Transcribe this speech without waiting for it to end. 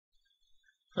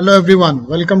Hello everyone,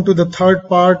 welcome to the third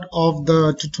part of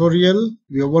the tutorial.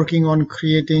 We are working on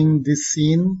creating this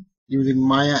scene using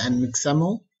Maya and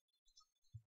Mixamo.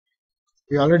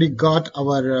 We already got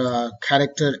our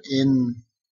character in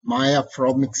Maya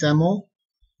from Mixamo.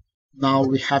 Now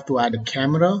we have to add a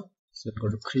camera. So go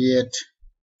to create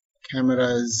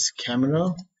cameras,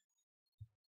 camera.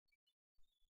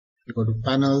 We go to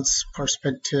panels,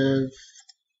 perspective,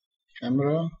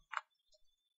 camera.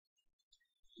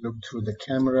 Look through the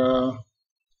camera.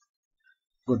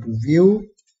 Go to view,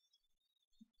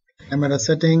 camera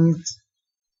settings,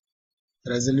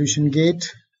 resolution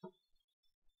gate.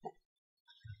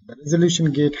 The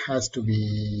resolution gate has to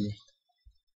be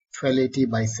 1280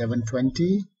 by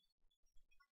 720.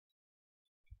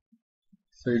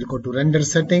 So you'll go to render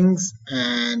settings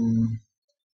and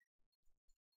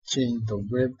change the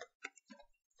width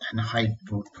and height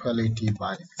to 1280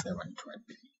 by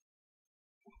 720.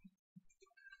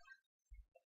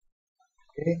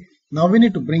 Okay, now we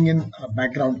need to bring in a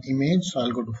background image. So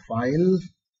I'll go to File,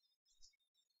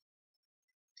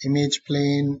 Image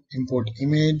Plane, Import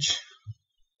Image,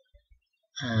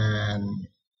 and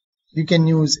you can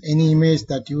use any image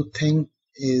that you think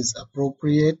is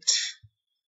appropriate.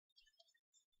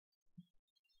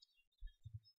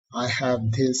 I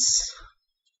have this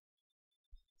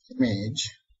image,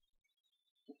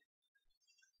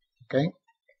 okay,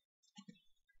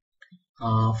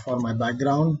 for my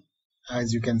background,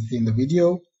 as you can see in the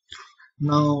video.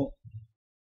 Now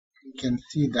you can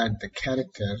see that the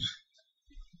character,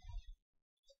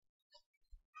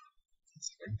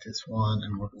 select this one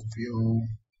and go to view,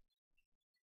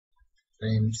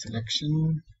 frame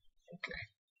selection, okay.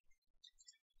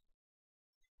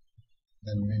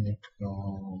 Then we need to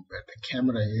know where the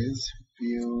camera is,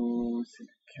 view,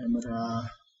 select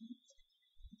camera.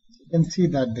 You can see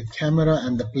that the camera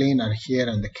and the plane are here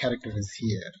and the character is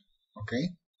here, okay.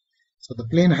 So the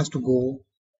plane has to go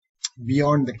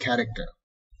beyond the character.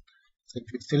 So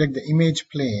if you select the image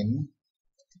plane,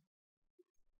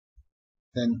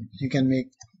 then you can make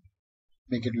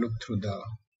it look through the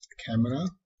camera.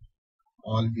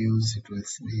 All views, it will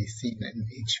be seen in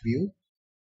each view.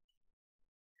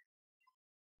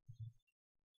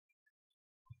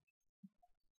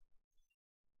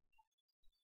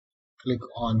 Click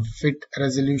on fit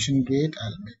resolution gate.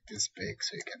 I'll make this big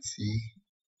so you can see.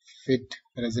 Fit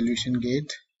resolution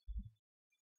gate,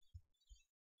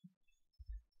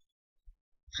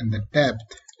 and the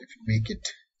depth, if you make it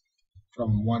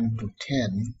from 1 to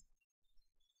 10,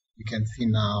 you can see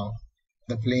now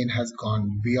the plane has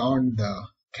gone beyond the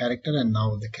character and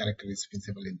now the character is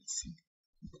visible in the scene.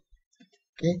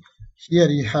 Okay, here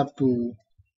you have to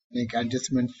make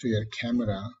adjustments to your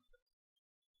camera.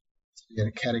 So your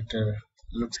character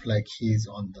looks like he's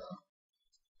on the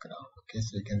ground. Okay,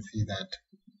 so you can see that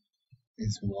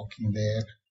he's walking there.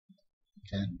 You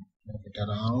can move it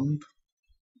around.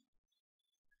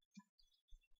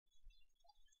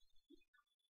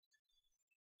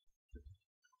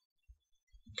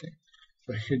 Okay,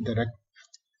 so hit the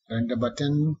render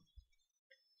button.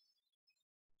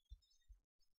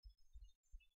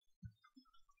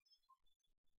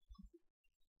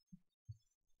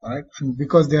 Alright, and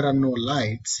because there are no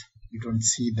lights, you don't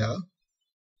see the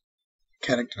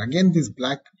character. Again, this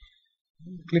black,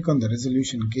 click on the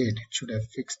resolution gate, it should have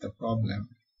fixed the problem.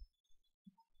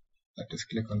 Let us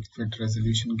click on fit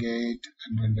resolution gate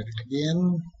and render it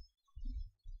again.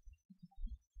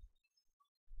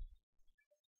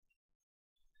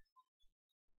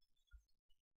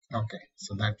 Okay,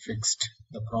 so that fixed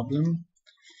the problem.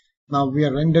 Now we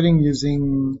are rendering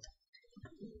using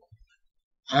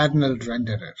Arnold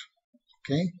renderer.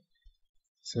 Okay,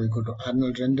 so we go to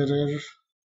Arnold renderer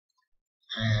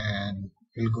and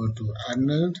we'll go to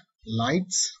Arnold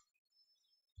lights,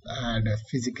 add a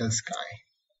physical sky.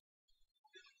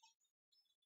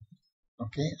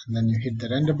 Okay, and then you hit the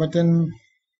render button.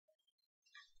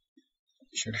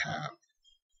 You should have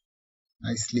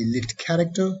nicely lit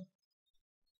character.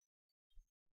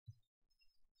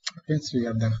 Okay, so you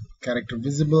have the character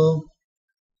visible.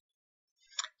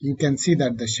 You can see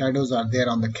that the shadows are there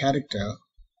on the character.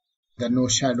 There are no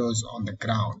shadows on the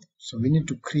ground. So we need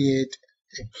to create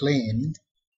a plane .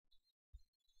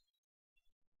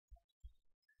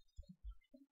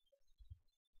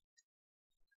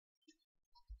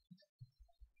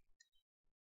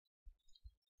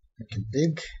 Make it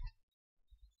big.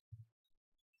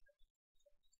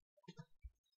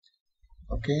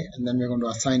 Okay, and then we're going to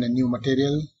assign a new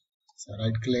material. So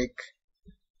right click,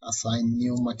 assign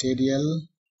new material.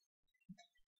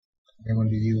 We're going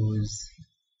to use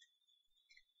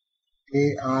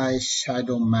AI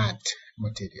shadow matte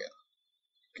material.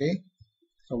 Okay,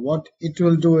 So what it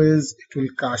will do is it will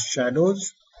cast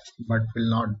shadows but will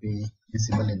not be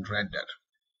visible in render.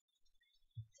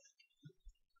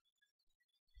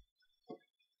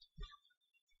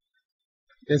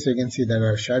 Okay, so you can see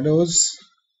there are shadows.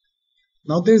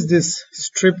 Now there's this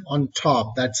strip on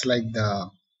top that's like the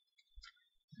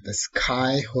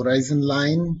sky horizon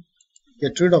line.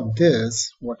 Get rid of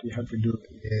this. What you have to do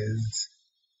is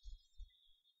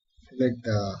select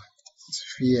the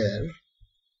sphere.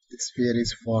 The sphere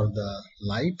is for the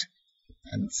light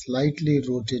and slightly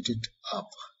rotate it up.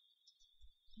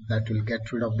 That will get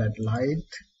rid of that light.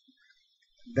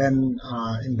 Then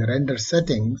in the render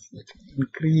settings,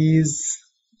 increase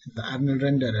the Arnold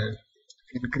renderer,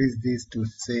 increase these to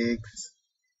 6,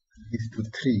 these to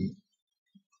 3.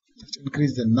 Just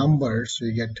increase the number so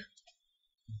you get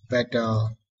better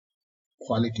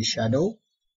quality shadow.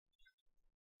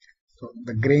 So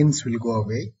the grains will go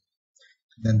away.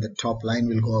 Then the top line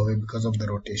will go away because of the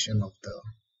rotation of the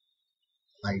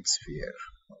light sphere.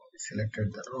 We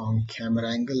selected the wrong camera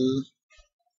angle.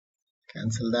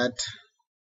 Cancel that.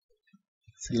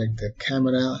 Select the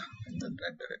camera and then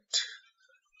render it.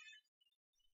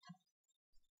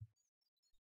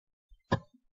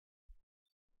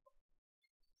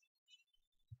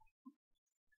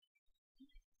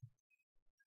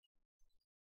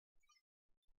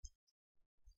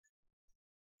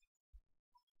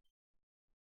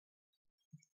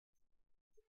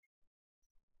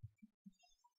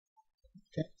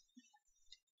 Okay.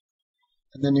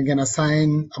 And then you can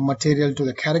assign a material to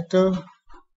the character.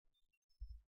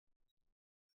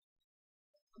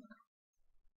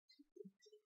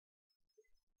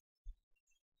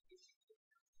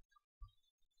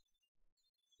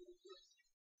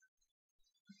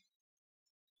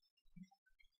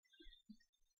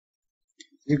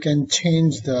 You can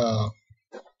change the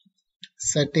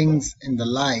settings in the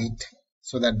light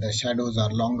so that the shadows are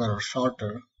longer or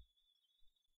shorter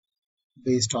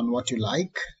based on what you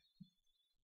like.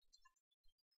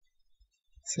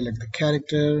 Select the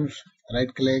character,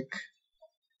 right click,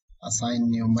 assign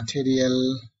new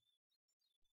material.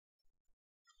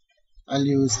 I'll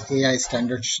use AI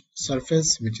standard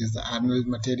surface, which is the Arnold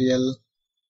material.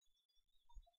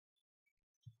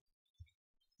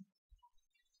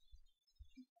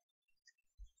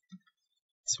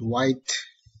 It's white.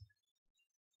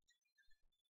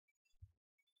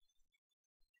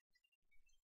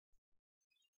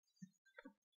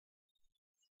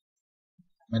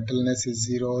 Metalness is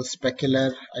 0.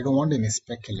 Specular, I don't want any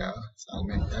specular, so I'll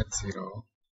make that 0.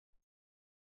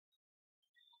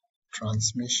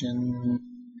 Transmission,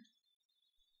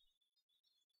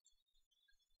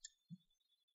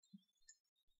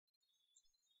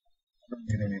 I don't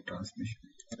need any transmission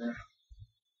here.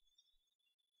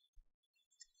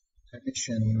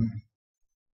 Emission,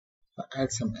 if I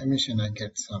add some emission, I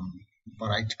get some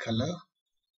bright color.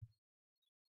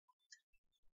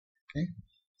 Okay,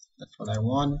 that's what I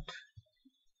want.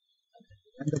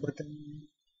 And the button,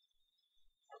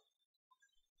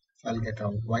 so I'll get a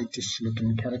whitish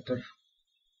looking character.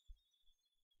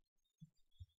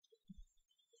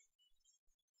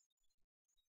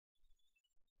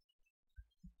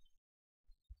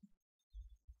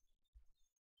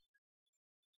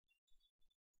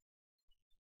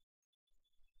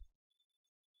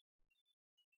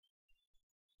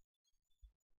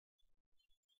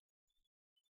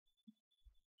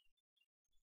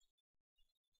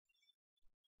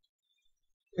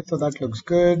 Okay, so that looks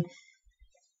good.